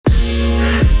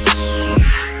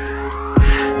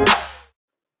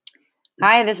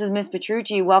Hi, this is Ms.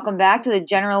 Petrucci. Welcome back to the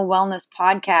General Wellness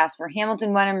Podcast, where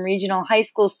Hamilton Wenham Regional High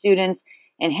School students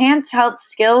enhance health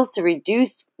skills to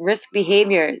reduce risk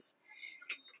behaviors.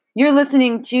 You're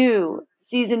listening to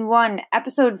Season 1,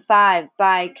 Episode 5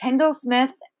 by Kendall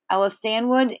Smith, Ella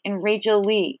Stanwood, and Rachel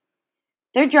Lee.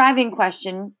 Their driving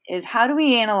question is, how do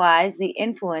we analyze the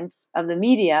influence of the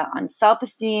media on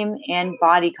self-esteem and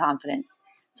body confidence?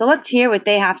 So let's hear what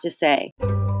they have to say.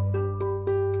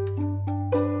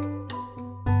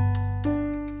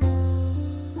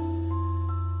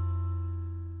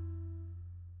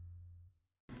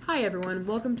 Hi everyone,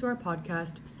 welcome to our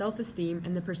podcast, Self-Esteem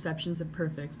and the Perceptions of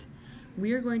Perfect.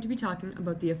 We are going to be talking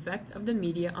about the effect of the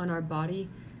media on our body,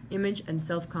 image, and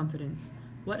self-confidence.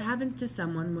 What happens to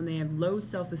someone when they have low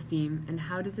self-esteem, and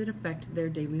how does it affect their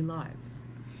daily lives?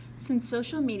 Since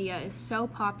social media is so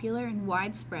popular and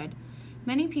widespread,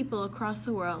 many people across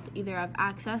the world either have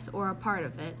access or are part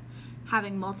of it,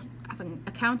 having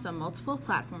accounts on multiple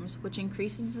platforms, which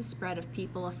increases the spread of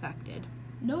people affected.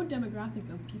 No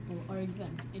demographic of people are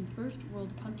exempt in first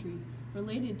world countries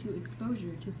related to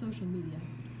exposure to social media.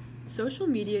 Social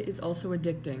media is also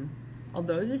addicting.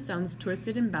 Although this sounds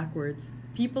twisted and backwards,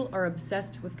 people are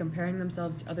obsessed with comparing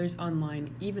themselves to others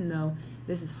online, even though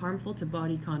this is harmful to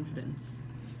body confidence.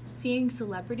 Seeing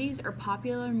celebrities or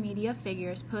popular media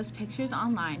figures post pictures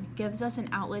online gives us an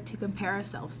outlet to compare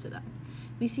ourselves to them.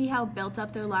 We see how built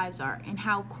up their lives are and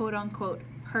how quote-unquote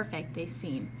perfect they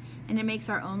seem, and it makes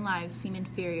our own lives seem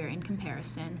inferior in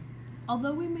comparison.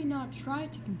 Although we may not try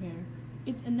to compare,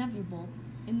 it's inevitable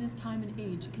in this time and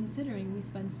age, considering we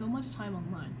spend so much time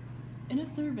online. In a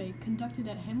survey conducted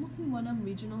at Hamilton Wenham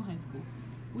Regional High School,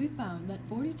 we found that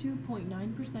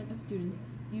 42.9% of students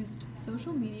used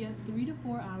social media 3 to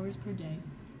 4 hours per day,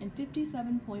 and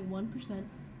 57.1%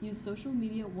 used social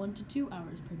media 1 to 2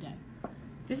 hours per day.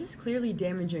 This is clearly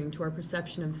damaging to our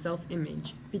perception of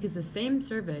self-image, because the same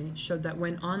survey showed that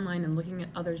when online and looking at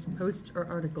others' posts or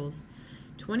articles,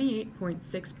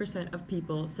 28.6% of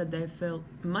people said they felt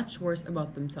much worse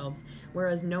about themselves,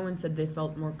 whereas no one said they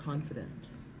felt more confident.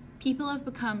 People have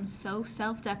become so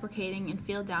self-deprecating and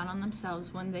feel down on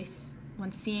themselves when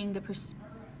seeing the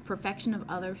perfection of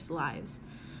others' lives.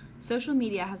 Social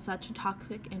media has such a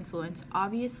toxic influence.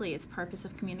 Obviously, its purpose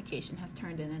of communication has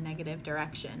turned in a negative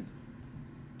direction.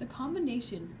 The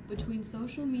combination between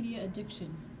social media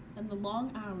addiction and the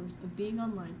long hours of being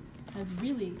online has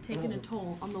really taken a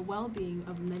toll on the well-being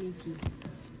of many people.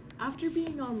 After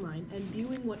being online and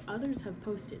viewing what others have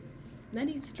posted,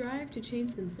 many strive to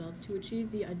change themselves to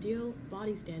achieve the ideal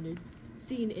body standards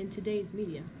seen in today's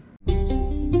media.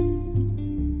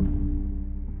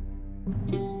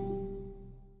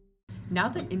 Now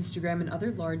that Instagram and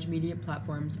other large media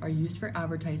platforms are used for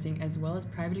advertising as well as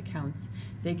private accounts,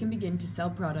 they can begin to sell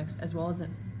products as well as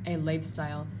a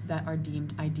lifestyle that are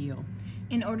deemed ideal.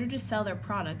 In order to sell their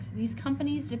product, these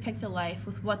companies depict a life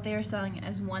with what they are selling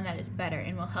as one that is better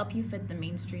and will help you fit the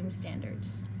mainstream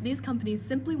standards. These companies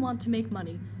simply want to make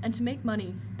money, and to make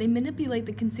money, they manipulate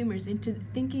the consumers into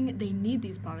thinking they need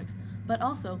these products, but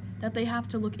also that they have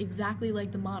to look exactly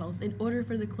like the models in order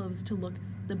for the clothes to look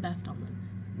the best on them.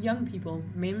 Young people,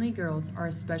 mainly girls, are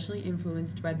especially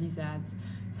influenced by these ads,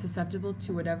 susceptible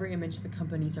to whatever image the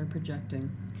companies are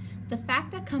projecting. The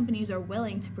fact that companies are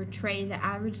willing to portray the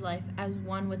average life as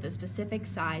one with a specific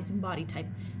size and body type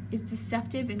is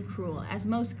deceptive and cruel, as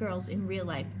most girls in real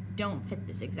life don't fit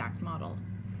this exact model.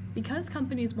 Because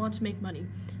companies want to make money,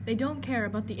 they don't care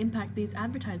about the impact these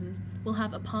advertisements will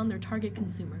have upon their target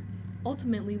consumer,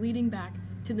 ultimately leading back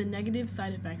to the negative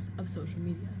side effects of social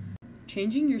media.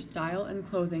 Changing your style and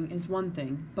clothing is one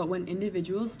thing, but when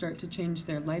individuals start to change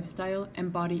their lifestyle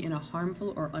and body in a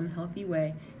harmful or unhealthy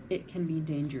way, it can be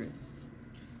dangerous.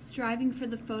 Striving for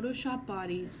the Photoshop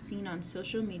bodies seen on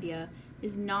social media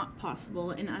is not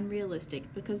possible and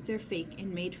unrealistic because they're fake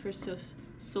and made for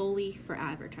solely for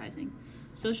advertising.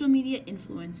 Social media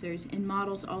influencers and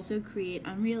models also create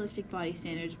unrealistic body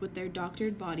standards with their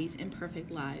doctored bodies and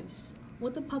perfect lives.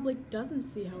 What the public doesn't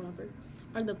see, however,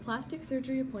 are the plastic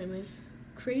surgery appointments,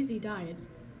 crazy diets,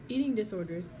 eating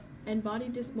disorders, and body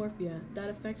dysmorphia that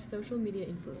affect social media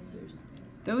influencers.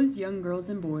 Those young girls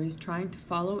and boys trying to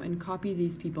follow and copy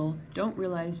these people don't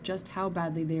realize just how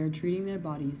badly they are treating their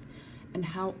bodies and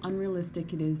how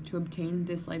unrealistic it is to obtain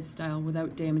this lifestyle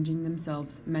without damaging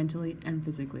themselves mentally and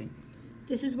physically.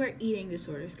 This is where eating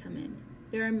disorders come in.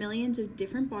 There are millions of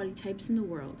different body types in the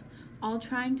world, all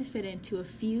trying to fit into a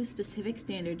few specific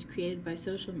standards created by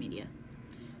social media.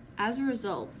 As a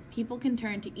result, people can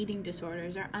turn to eating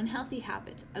disorders or unhealthy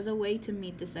habits as a way to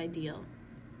meet this ideal.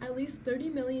 At least 30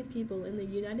 million people in the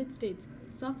United States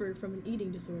suffer from an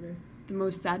eating disorder. The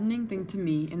most saddening thing to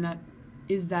me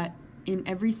is that in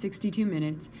every 62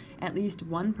 minutes, at least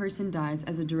one person dies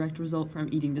as a direct result from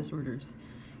eating disorders.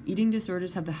 Eating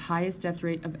disorders have the highest death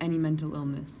rate of any mental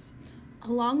illness.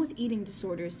 Along with eating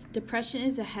disorders, depression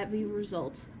is a heavy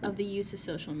result of the use of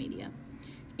social media.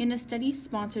 In a study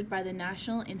sponsored by the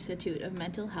National Institute of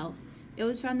Mental Health, it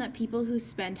was found that people who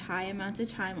spend high amounts of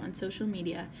time on social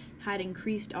media had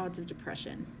increased odds of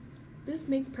depression. This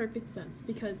makes perfect sense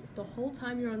because the whole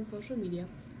time you're on social media,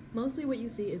 mostly what you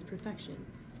see is perfection.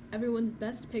 Everyone's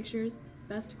best pictures,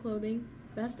 best clothing,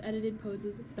 best edited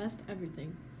poses, best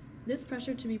everything. This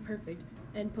pressure to be perfect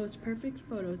and post perfect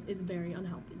photos is very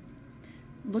unhealthy.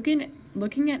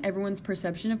 Looking at everyone's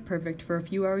perception of perfect for a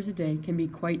few hours a day can be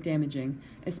quite damaging,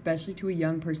 especially to a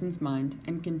young person's mind,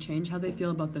 and can change how they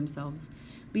feel about themselves,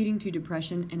 leading to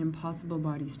depression and impossible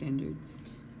body standards.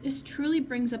 This truly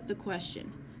brings up the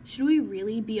question, should we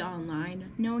really be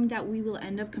online, knowing that we will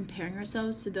end up comparing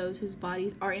ourselves to those whose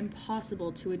bodies are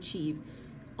impossible to achieve,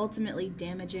 ultimately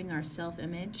damaging our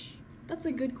self-image? That's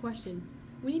a good question.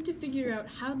 We need to figure out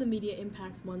how the media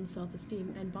impacts one's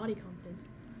self-esteem and body confidence.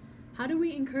 How do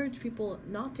we encourage people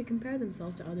not to compare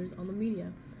themselves to others on the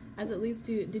media, as it leads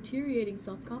to deteriorating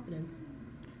self-confidence?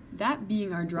 That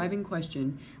being our driving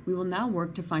question, we will now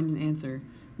work to find an answer.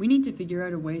 We need to figure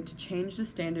out a way to change the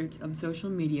standards of social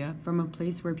media from a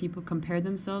place where people compare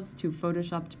themselves to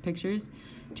photoshopped pictures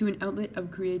to an outlet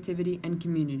of creativity and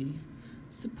community.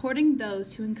 Supporting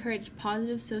those who encourage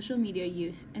positive social media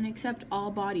use and accept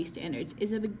all body standards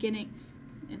is a beginning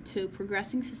to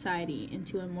progressing society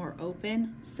into a more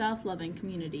open, self-loving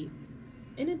community.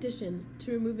 In addition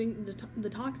to removing the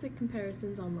toxic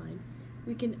comparisons online,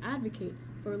 we can advocate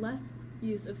for less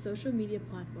use of social media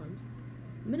platforms.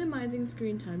 Minimizing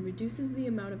screen time reduces the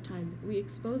amount of time we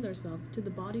expose ourselves to the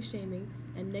body shaming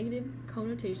and negative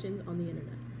connotations on the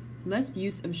internet. Less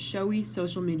use of showy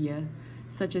social media,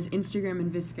 such as Instagram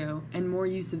and Visco, and more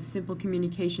use of simple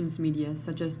communications media,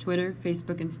 such as Twitter,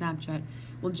 Facebook, and Snapchat,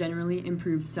 will generally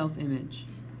improve self-image.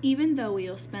 Even though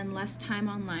we'll spend less time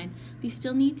online, we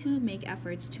still need to make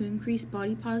efforts to increase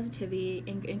body positivity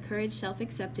and encourage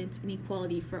self-acceptance and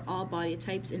equality for all body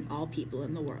types and all people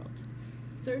in the world.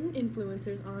 Certain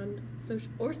influencers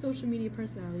or social media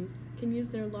personalities can use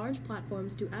their large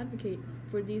platforms to advocate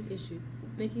for these issues,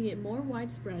 making it more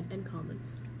widespread and common,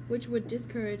 which would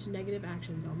discourage negative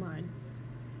actions online.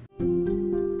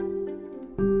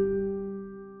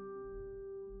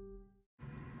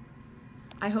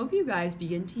 I hope you guys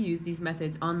begin to use these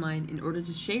methods online in order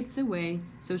to shape the way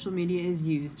social media is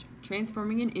used,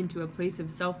 transforming it into a place of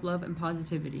self-love and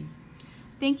positivity.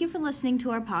 Thank you for listening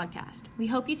to our podcast. We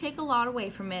hope you take a lot away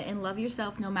from it and love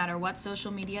yourself no matter what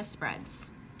social media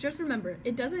spreads. Just remember,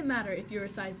 it doesn't matter if you're a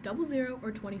size 00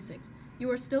 or 26.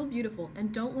 You are still beautiful,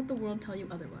 and don't let the world tell you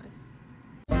otherwise.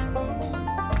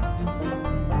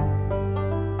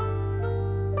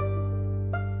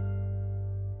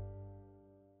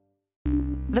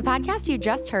 The podcast you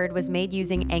just heard was made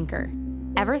using Anchor.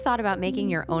 Ever thought about making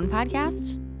your own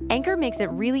podcast? Anchor makes it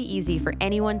really easy for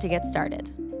anyone to get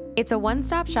started. It's a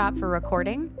one-stop shop for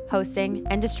recording, hosting,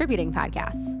 and distributing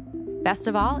podcasts. Best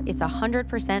of all, it's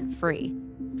 100% free.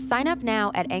 Sign up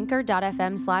now at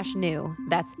anchor.fm/new.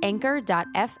 That's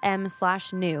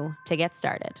anchor.fm/new to get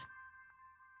started.